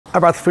I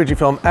brought the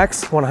Fujifilm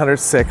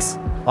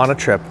X100VI on a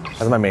trip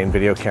as my main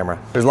video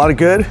camera. There's a lot of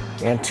good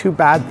and 2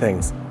 bad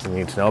things you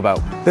need to know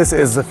about. This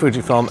is the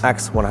Fujifilm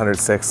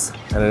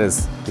X100VI and it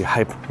is the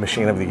hype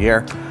machine of the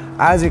year.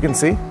 As you can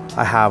see,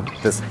 I have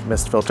this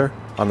mist filter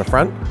on the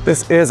front.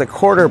 This is a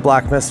quarter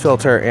black mist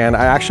filter and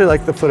I actually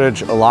like the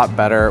footage a lot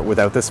better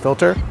without this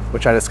filter,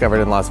 which I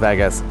discovered in Las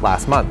Vegas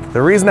last month.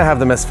 The reason I have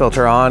the mist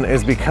filter on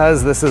is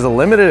because this is a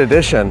limited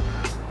edition,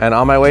 and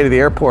on my way to the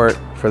airport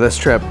for this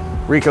trip,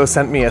 Rico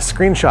sent me a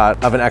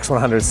screenshot of an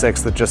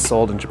X100VI that just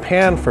sold in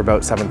Japan for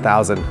about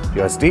 7,000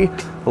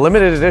 USD. The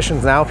limited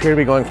editions now appear to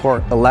be going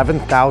for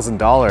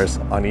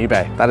 $11,000 on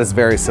eBay. That is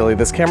very silly.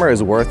 This camera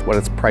is worth what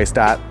it's priced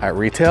at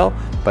retail,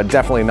 but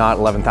definitely not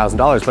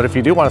 $11,000. But if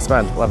you do want to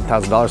spend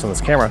 $11,000 on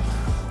this camera,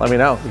 let me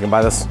know. You can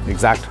buy this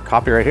exact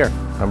copy right here,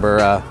 number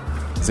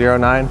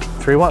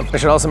 0931. I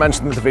should also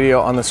mention that the video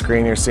on the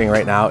screen you're seeing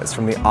right now is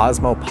from the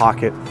Osmo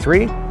Pocket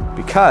 3,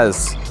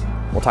 because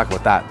we'll talk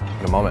about that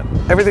in a moment.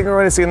 Everything we're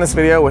going to see in this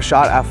video was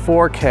shot at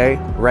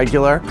 4K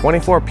regular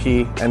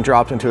 24p and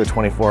dropped into a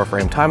 24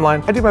 frame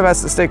timeline. I do my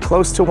best to stay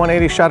close to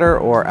 180 shutter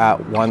or at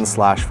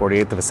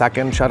 1/48 of a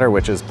second shutter,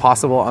 which is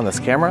possible on this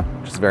camera,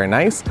 which is very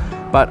nice,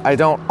 but I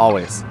don't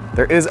always.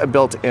 There is a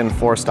built-in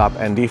 4-stop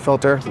ND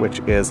filter,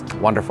 which is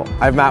wonderful.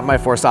 I've mapped my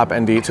 4-stop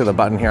ND to the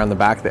button here on the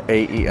back, the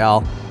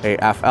AEL,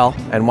 AFL,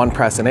 and one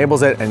press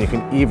enables it, and you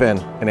can even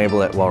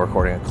enable it while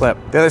recording a clip.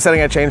 The other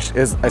setting I changed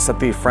is I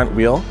set the front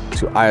wheel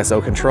to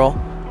ISO control.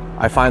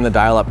 I find the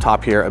dial up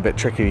top here a bit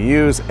tricky to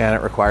use, and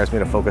it requires me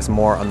to focus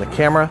more on the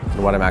camera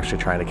than what I'm actually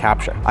trying to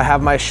capture. I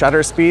have my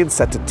shutter speed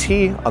set to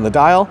T on the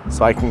dial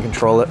so I can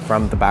control it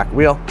from the back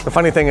wheel. The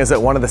funny thing is that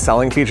one of the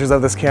selling features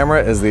of this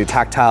camera is the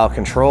tactile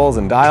controls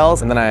and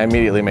dials, and then I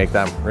immediately make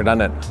them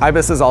redundant.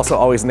 IBIS is also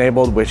always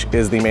enabled, which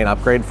is the main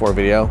upgrade for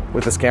video.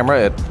 With this camera,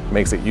 it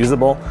makes it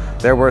usable.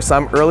 There were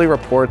some early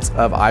reports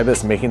of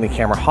IBIS making the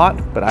camera hot,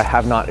 but I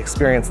have not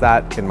experienced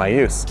that in my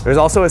use. There's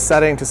also a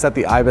setting to set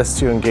the IBIS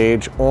to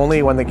engage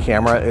only when the camera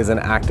is in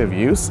active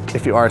use.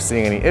 If you are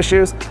seeing any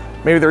issues,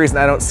 maybe the reason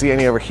I don't see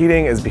any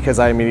overheating is because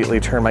I immediately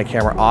turn my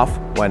camera off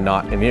when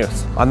not in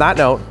use. On that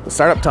note, the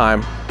startup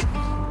time,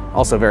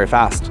 also very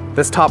fast.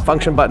 This top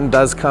function button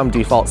does come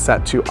default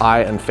set to eye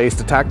and face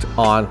detect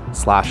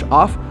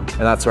on/off,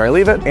 and that's where I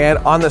leave it. And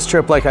on this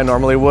trip, like I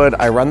normally would,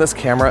 I run this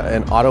camera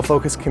in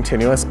autofocus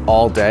continuous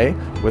all day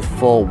with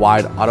full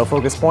wide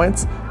autofocus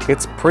points.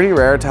 It's pretty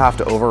rare to have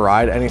to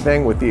override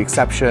anything, with the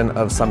exception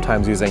of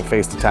sometimes using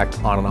face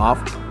detect on and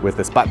off with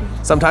this button.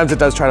 Sometimes it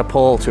does try to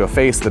pull to a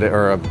face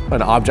or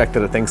an object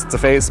that it thinks it's a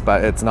face,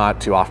 but it's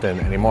not too often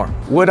anymore.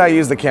 Would I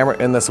use the camera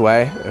in this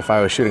way if I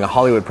was shooting a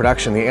Hollywood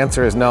production? The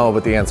answer is no,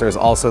 but the answer is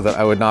also that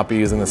I would not be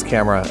using this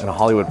camera in a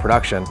Hollywood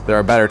production. There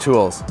are better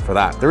tools for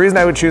that. The reason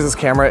I would choose this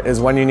camera is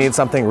when you need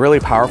something really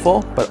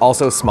powerful, but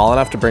also small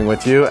enough to bring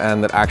with you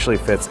and that actually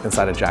fits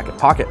inside a jacket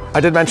pocket. I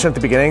did mention at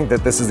the beginning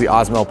that this is the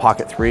Osmo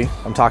Pocket 3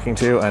 I'm talking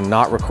to and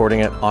not recording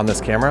it on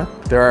this camera.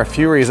 There are a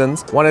few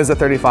reasons. One is a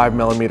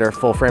 35mm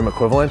full frame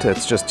equivalent.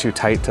 It's just too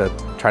tight to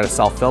try to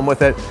self-film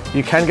with it.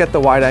 You can get the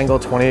wide angle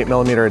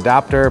 28mm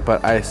adapter,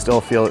 but I still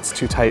feel it's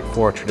too tight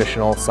for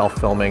traditional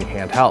self-filming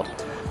handheld.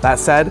 That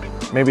said,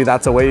 maybe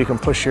that's a way you can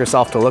push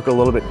yourself to look a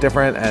little bit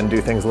different and do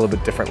things a little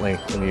bit differently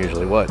than you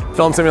usually would.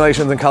 Film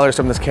simulations and colors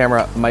from this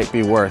camera might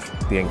be worth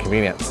the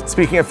inconvenience.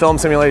 Speaking of film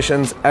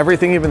simulations,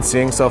 everything you've been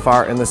seeing so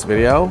far in this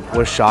video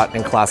was shot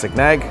in classic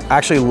neg. I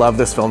actually love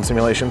this film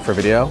simulation for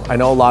video. I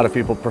know a lot of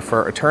people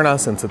prefer Eterna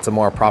since it's a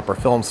more proper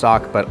film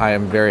stock, but I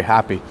am very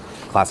happy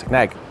classic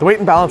neg. The weight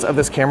and balance of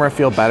this camera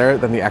feel better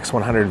than the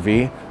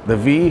X100V. The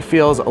V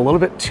feels a little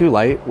bit too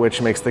light,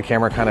 which makes the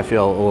camera kind of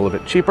feel a little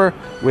bit cheaper.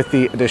 With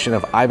the addition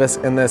of IBIS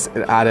in this,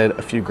 it added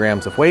a few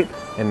grams of weight,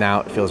 and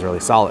now it feels really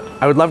solid.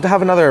 I would love to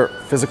have another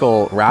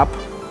physical wrap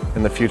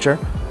in the future.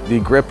 The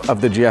grip of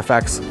the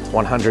GFX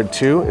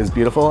 100 II is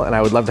beautiful, and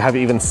I would love to have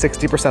even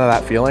 60% of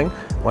that feeling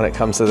when it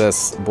comes to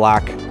this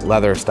black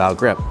leather style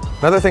grip.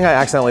 Another thing I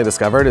accidentally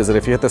discovered is that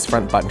if you hit this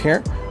front button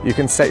here, you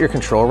can set your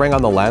control ring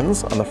on the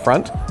lens on the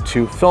front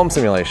to film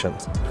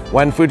simulations.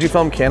 When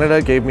Fujifilm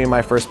Canada gave me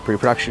my first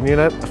pre-production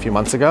unit a few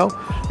months ago,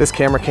 this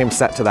camera came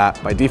set to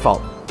that by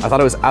default. I thought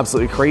it was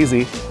absolutely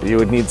crazy that you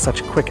would need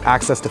such quick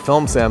access to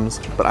film sims,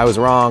 but I was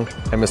wrong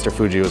and Mr.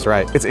 Fuji was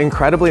right. It's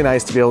incredibly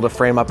nice to be able to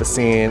frame up a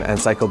scene and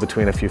cycle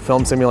between a few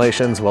film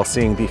simulations while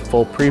seeing the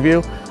full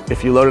preview.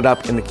 If you load it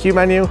up in the Q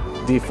menu,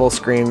 the full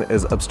screen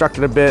is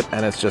obstructed a bit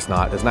and it's just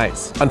not as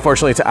nice.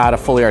 Unfortunately, to add a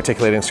fully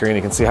articulating screen,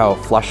 you can see how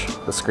flush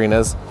the screen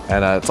is,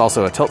 and it's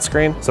also a tilt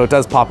screen, so it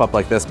does pop up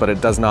like this, but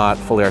it does not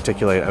fully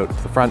articulate out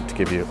to the front to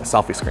give you a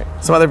selfie screen.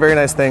 Some other very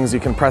nice things,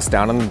 you can press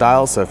down on the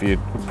dial, so if you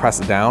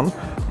press it down,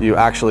 you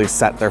actually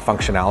set their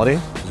functionality,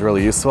 which is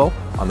really useful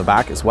on the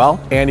back as well.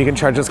 And you can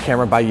charge this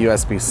camera by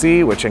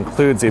USB-C, which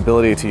includes the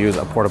ability to use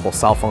a portable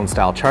cell phone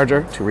style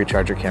charger to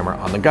recharge your camera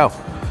on the go.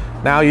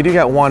 Now you do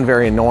get one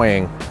very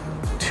annoying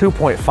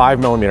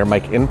 2.5mm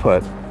mic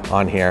input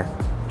on here,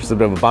 which is a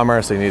bit of a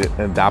bummer, so you need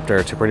an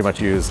adapter to pretty much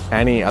use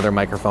any other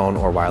microphone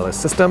or wireless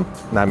system,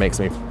 and that makes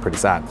me pretty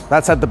sad.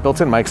 That said, the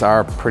built-in mics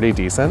are pretty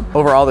decent.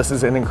 Overall, this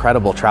is an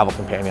incredible travel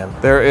companion.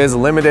 There is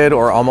limited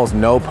or almost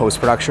no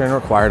post-production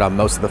required on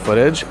most of the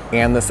footage,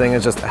 and this thing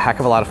is just a heck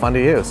of a lot of fun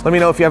to use. Let me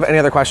know if you have any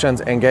other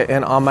questions and get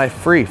in on my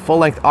free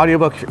full-length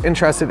audiobook if you're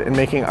interested in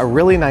making a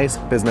really nice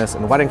business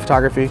in wedding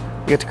photography.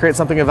 You get to create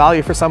something of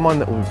value for someone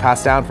that will be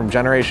passed down from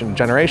generation to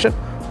generation.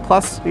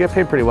 Plus, you get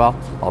paid pretty well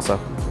also.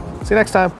 See you next time.